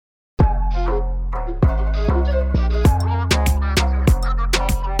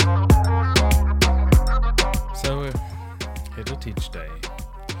Heritage Day.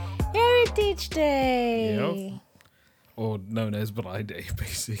 Heritage Day. Yep. Or known as Braai Day,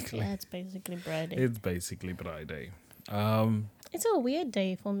 basically. Yeah, it's basically Braai Day. It's basically Braai Day. It's a weird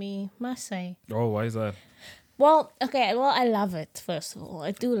day for me, must say. Oh, why is that? Well, I love it, first of all.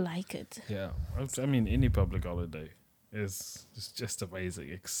 I do like it. Yeah. I mean, any public holiday is just amazing,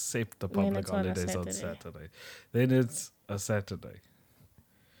 except the When public it's on a holidays on Saturday. Saturday. Then it's a Saturday.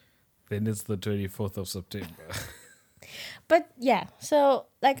 Then it's the 24th of September. But yeah, so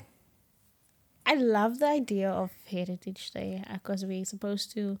like, I love the idea of Heritage Day because we're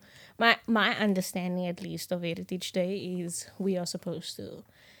supposed to. My understanding, at least, of Heritage Day is we are supposed to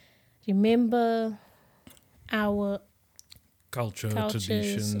remember our Culture, cultures,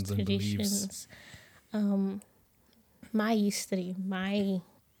 traditions, and beliefs. My history, my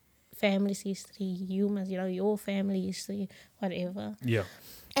family's history, your family history, whatever. Yeah.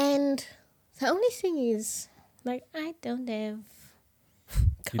 And the only thing is, like, I don't have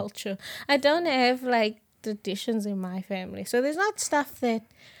culture. I don't have, like, traditions in my family. So there's not stuff that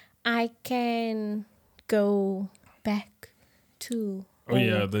I can go back to. Oh,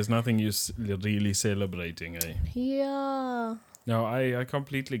 yeah, there's nothing you're really celebrating, eh? Yeah. No, I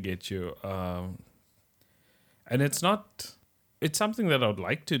completely get you. And it's something that I would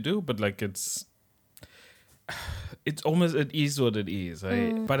like to do, but like it is what it is.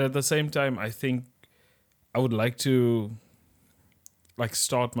 But at the same time, I think I would like to like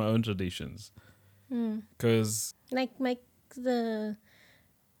start my own traditions. Because Like, make the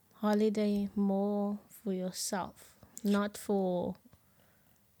holiday more for yourself, not for...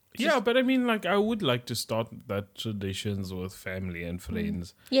 yeah, but I mean, like, I would like to start that traditions with family and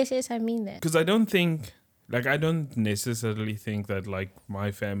friends. Yes, I mean that. Because I don't necessarily think that, like,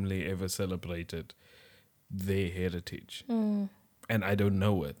 my family ever celebrated their heritage. And I don't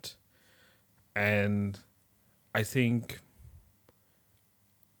know it. And I think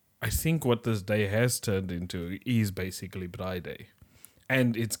what this day has turned into is basically Braai Day.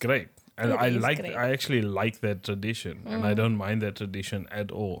 And it's great. And Great. I actually like that tradition. And I don't mind that tradition at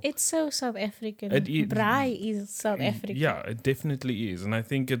all. It's so South African. It Braai is South African. Yeah, it definitely is. And I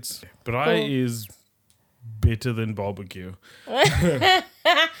think Braai is better than barbecue.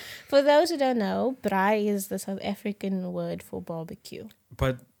 For those who don't know, braai is the South African word for barbecue.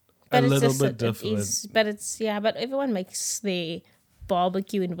 But a little bit different. But everyone makes their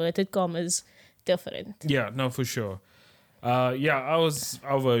barbecue inverted commas different. Yeah, no, for sure.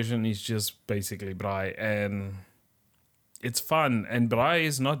 Our version is just basically braai, and it's fun. And braai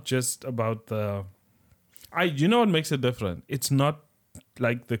is not just about you know what makes it different? It's not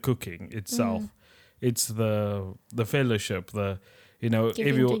like the cooking itself. It's the fellowship, Giving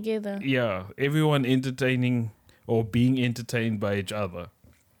everyone together. Yeah, everyone entertaining or being entertained by each other.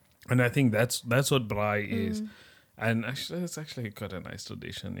 And I think that's what braai is. And actually, it's actually quite a nice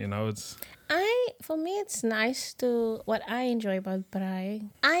tradition. For me, it's nice to... What I enjoy about braai,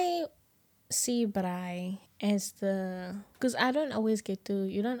 I see braai as because you don't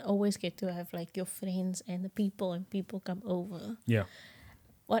always get to have, like, your friends and the people come over. Yeah.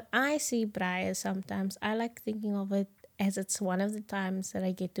 What I see braai as sometimes, I like thinking of it as it's one of the times that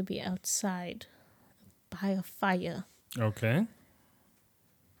I get to be outside by a fire. Okay.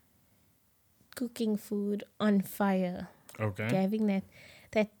 Cooking food on fire. Okay. Having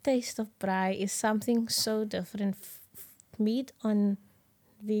that taste of braai is something so different. Meat on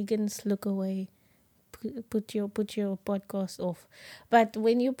vegans, look away. Put your podcast off. But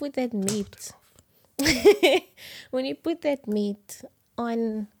when you put that meat,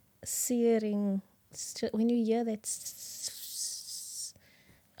 on searing, when you hear that,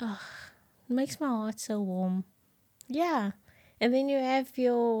 it makes my heart so warm. Yeah, and then you have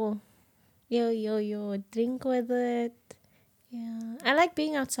your drink with it. Yeah, I like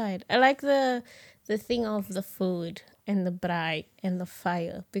being outside. I like the thing of the food and the braai and the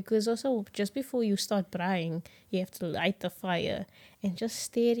fire, because also just before you start braaiing, you have to light the fire and just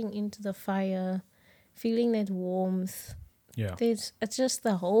staring into the fire, feeling that warmth. Yeah. It's just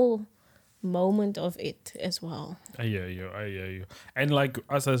the whole moment of it as well. I hear you. And like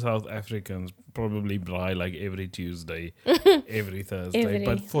us as South Africans, probably braai like every Tuesday, every Thursday.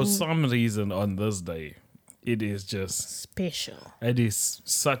 But for some reason on this day, it is just special. It is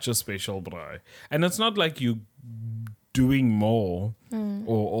such a special braai. And it's not like you doing more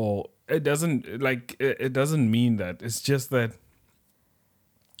or it doesn't mean that. It's just that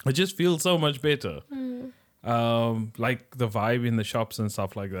it just feels so much better. Like the vibe in the shops and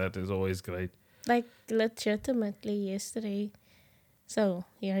stuff like that is always great. Like, legitimately yesterday. So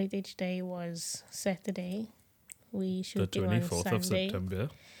Heritage Day was Saturday. We The shooting 24th on of Sunday. September.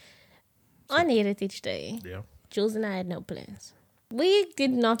 On Heritage Day. Yeah. Jules and I had no plans. We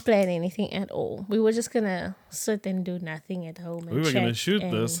did not plan anything at all. We were just gonna sit and do nothing at home and We were gonna shoot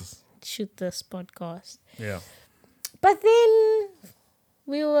shoot this podcast. Yeah. But then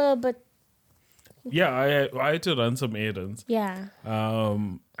we were, Yeah, I had to run some errands. yeah.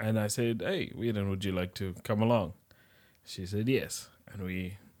 And I said, hey, Whedon, would you like to come along? She said yes. And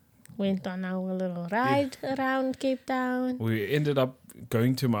we Went on our little ride around Cape Town. ended up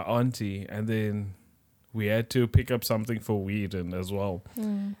going to my auntie, and then we had to pick up something for Whedon as well.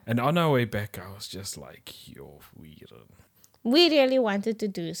 And on our way back, I was just like, yo, Whedon. We really wanted to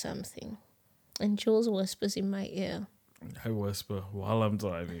do something. And Jules whispers in my ear I whisper while I'm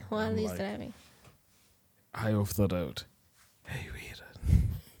driving. while I'm he's like, driving. Eye off the road. Hey, Whedon.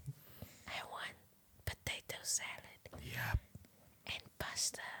 I want potato salad Yep. and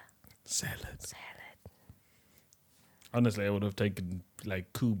pasta Salad. salad. Honestly, I would have taken like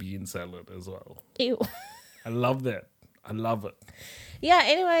bean salad as well. Ew. I love that. I love it. Yeah,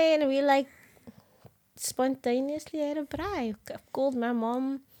 anyway, and we like spontaneously had a braai. Called my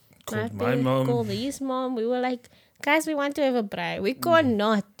mom. Called my parents, mom. Called his mom. We were like, guys, we want to have a braai. We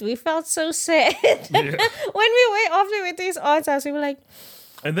cannot. We felt so sad. Yeah. After we went to his aunt's house, we were like,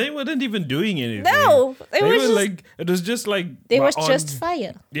 And they weren't even doing anything. no. They were like, it was just like. There my was just aunt-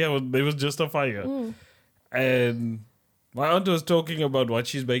 fire. Yeah, well, there was just a fire. And my aunt was talking about what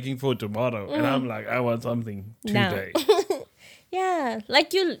she's baking for tomorrow. And I'm like, I want something No. today. Yeah, like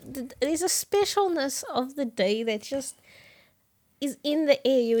there's a specialness of the day that just is in the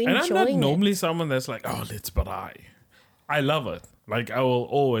air. You're And I'm not enjoying it. normally someone that's like, oh, let's braai. I love it. Like, I will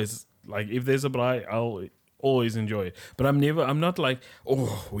always, like, if there's a braai, I'll always enjoy it. But I'm not like,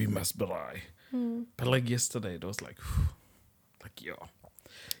 oh, we must braai. But like yesterday, it was like, yeah.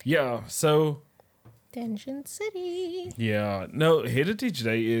 Yeah, so, Tension City. yeah. No, Heritage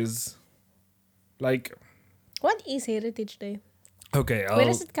Day is, like, What is Heritage Day? okay, Where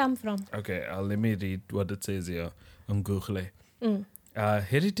does it come from? Okay, let me read what it says here on Google.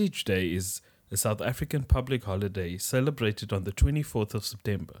 Heritage Day is a South African public holiday celebrated on the 24th of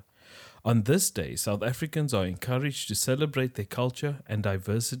September. On this day, South Africans are encouraged to celebrate their culture and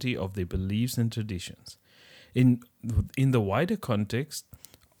diversity of their beliefs and traditions. In the wider context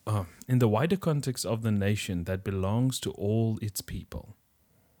of the nation that belongs to all its people.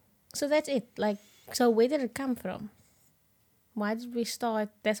 So that's it. Like, so where did it come from? Why did we start?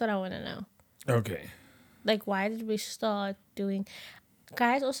 That's what I want to know. Okay. Like, why did we start doing?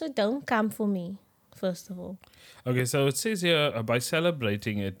 Guys, also don't come for me. First of all, Okay, so it says here, by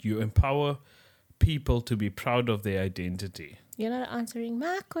celebrating it, you empower people to be proud of their identity. you're not answering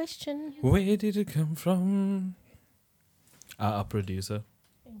my question. Where did it come from? Our producer.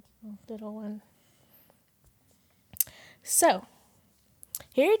 Little one. So,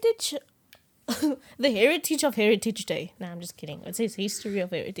 heritage, the heritage of Heritage Day. No, I'm just kidding. It says history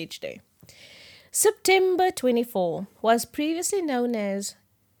of Heritage Day. September 24 was previously known as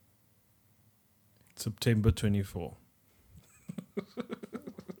September 24.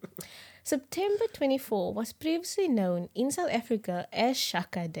 September 24 was previously known in South Africa as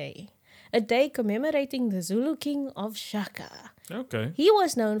Shaka Day, a day commemorating the Zulu king of Shaka. Okay. He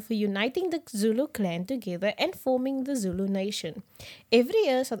was known for uniting the Zulu clan together and forming the Zulu nation. Every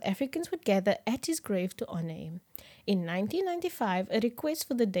year, South Africans would gather at his grave to honor him. In 1995, a request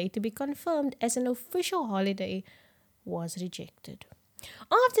for the day to be confirmed as an official holiday was rejected.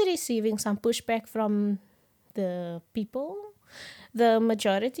 After receiving some pushback from the people, the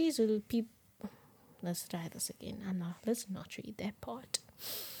majority Zulu people... Let's try this again. Let's not read that part.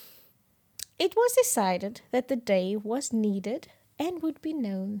 It was decided that the day was needed and would be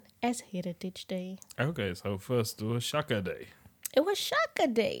known as Heritage Day. Okay, so first it was Shaka Day. It was Shaka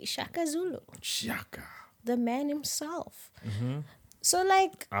Day, Shaka Zulu, Shaka. the man himself. So,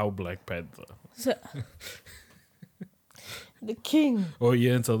 like, Our Black Panther. so, the king. Or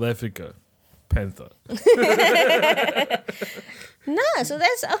here in South Africa, Panther. No, so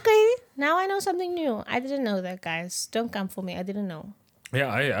that's okay. Now I know something new. I didn't know that, guys. Don't come for me. I didn't know.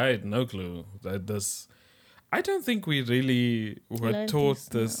 Yeah, I had no clue that this... I don't think we really were Learned taught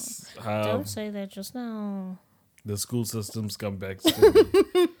this, this, how Don't say that just now. the school systems come back to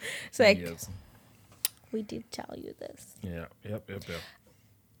It's like, years. we did tell you this. Yeah, yep.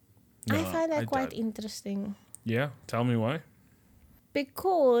 I No, find that quite don't. interesting. Yeah, tell me why.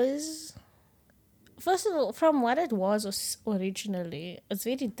 Because, first of all, from what it was originally, it's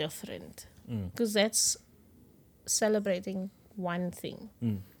very different. Because that's celebrating one thing.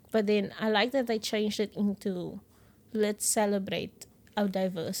 But then I like that they changed it into, let's celebrate our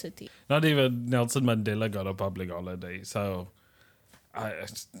diversity. Not even Nelson Mandela got a public holiday, so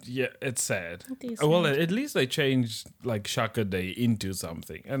Yeah, it's sad. It is Well, sad. at least they changed like Shaka Day into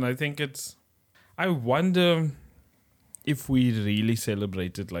something, and I think it's. I wonder if we really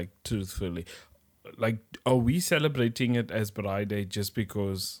celebrate it like truthfully. Like, are we celebrating it as Braai Day just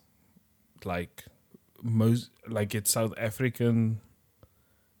because, like, it's South African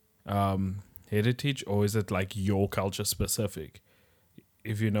heritage, or is it like your culture specific?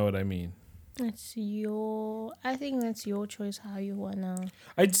 If you know what I mean. I think that's your choice how you wanna.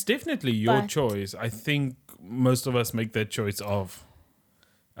 It's definitely your But- choice. I think most of us make that choice of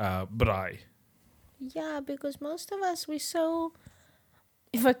Braai. Yeah, because most of us, we're so,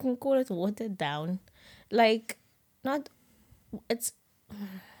 if I can call it, watered down. Like, not, it's,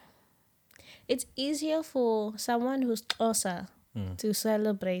 it's easier for someone who's closer to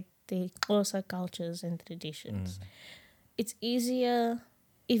celebrate the closer cultures and traditions. It's easier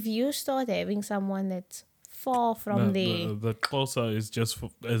if you start having someone that's far from The closer is just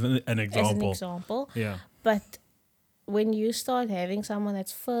as an as an example. example. Yeah. But when you start having someone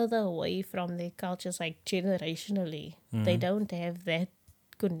that's further away from their cultures, like generationally, they don't have that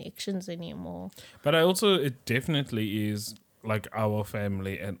connections anymore. But it definitely is like our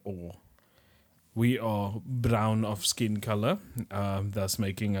family and all. We are brown of skin color, thus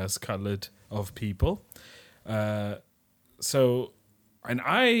making us colored of people. So, and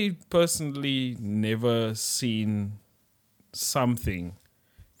I personally never seen something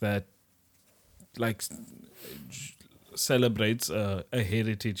that like celebrates a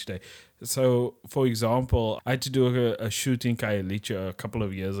heritage day. So, for example, I had to do a shoot in Khayelitsha a couple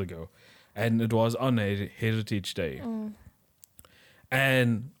of years ago, and it was on a Heritage Day.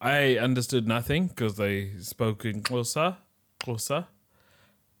 And I understood nothing because they spoke in Xhosa,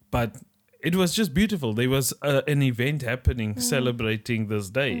 but it was just beautiful. There was an event happening celebrating this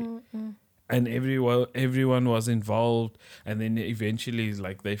day. And everyone was involved, and then eventually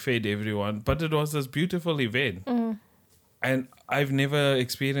like they fed everyone, but it was this beautiful event. And I've never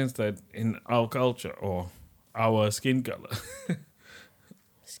experienced that in our culture or our skin color.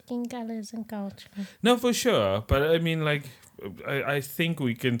 Skin colors and culture. No, for sure. But I mean, like, I think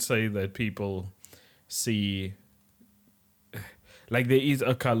we can say that people see, like, there is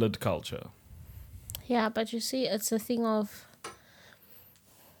a colored culture. Yeah, but you see, it's a thing of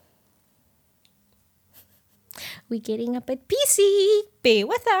we're getting a bit PC. Be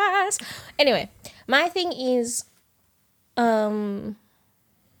with us. Anyway, my thing is, you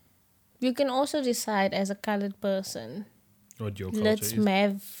can also decide as a colored person. What your culture Let's is.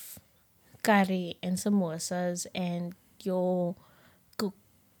 have curry and samosas and your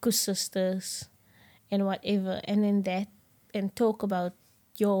sisters and whatever, and then and talk about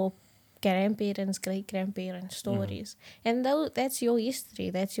your grandparents, great grandparents stories, and that's your history,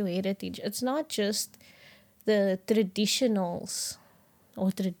 that's your heritage. It's not just the traditionals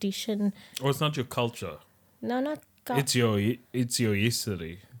or tradition. Or it's not your culture. No, not It's your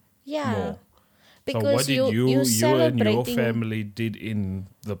history. yeah. More. Because so what did you and your celebrating family did in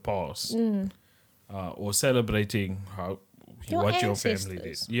the past, or celebrating what your family did?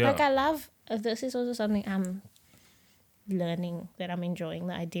 ancestors. Yeah, Like I love this is also something I'm learning that I'm enjoying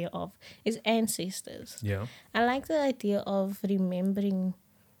the idea of is ancestors. yeah, I like the idea of remembering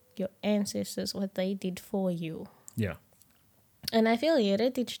your ancestors, what they did for you. yeah. And I feel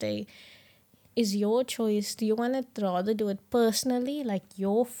Heritage Day is your choice. Do you want to rather do it personally, like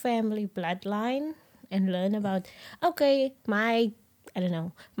your family bloodline, and learn about, okay, my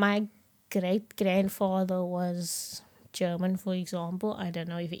great grandfather was German, for example. I don't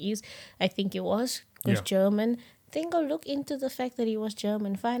know if he is. I think he was German. Then go look into the fact that he was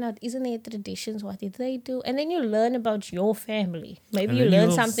German. Find out, isn't there traditions? What did they do? And then you learn about your family. Maybe And you then learn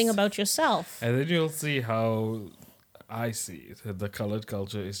you'll something about yourself. And then you'll see how I see it. The colored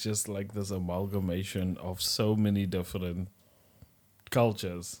culture is just like this amalgamation of so many different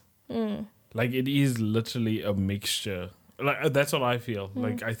cultures. Like it is literally a mixture. Like that's what I feel.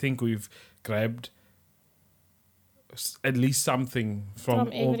 Like I think we've grabbed at least something from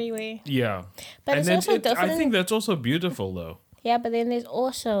all, everywhere. yeah. But And it's then also different. I think that's also beautiful though. Yeah, but then there's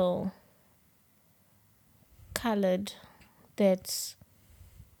also colored that's,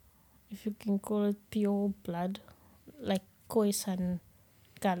 if you can call it pure blood, like Khoisan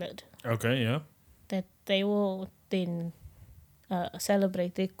colored, Okay, yeah. that they will then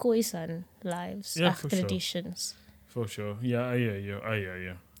celebrate their Khoisan lives, Yeah, for sure. traditions. For sure. Yeah, I hear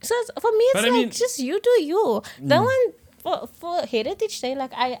you. So for me, it's But I like mean- just you do you. That one for Heritage Day,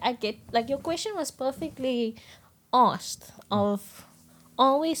 like I get, like your question was perfectly asked of,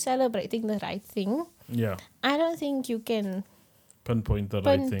 are we celebrating the right thing? Yeah. I don't think you can Pinpoint the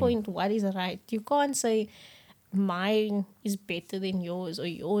right thing. pinpoint what is right. You can't say, mine is better than yours or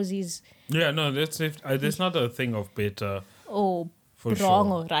yours is Yeah, no, there's not a thing of better. or For wrong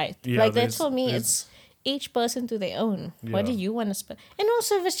sure. or right. Yeah, Like that's there's- for me. there's- It's each person to their own. What do Yeah. you want to spend? And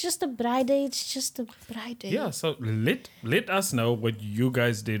also, if it's just a bride day, it's just a bride day. Yeah, so let us know what you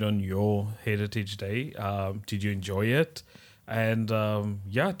guys did on your Heritage Day. Did you enjoy it? And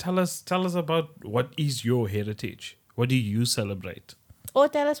yeah, tell us about what is your heritage. What do you celebrate? Or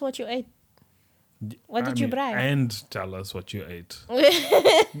tell us what you ate. What did you mean, braai? And tell us what you ate.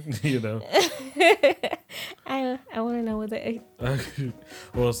 You know. I want to know what they ate.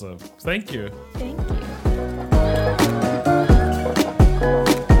 Awesome. Thank you. Thank you.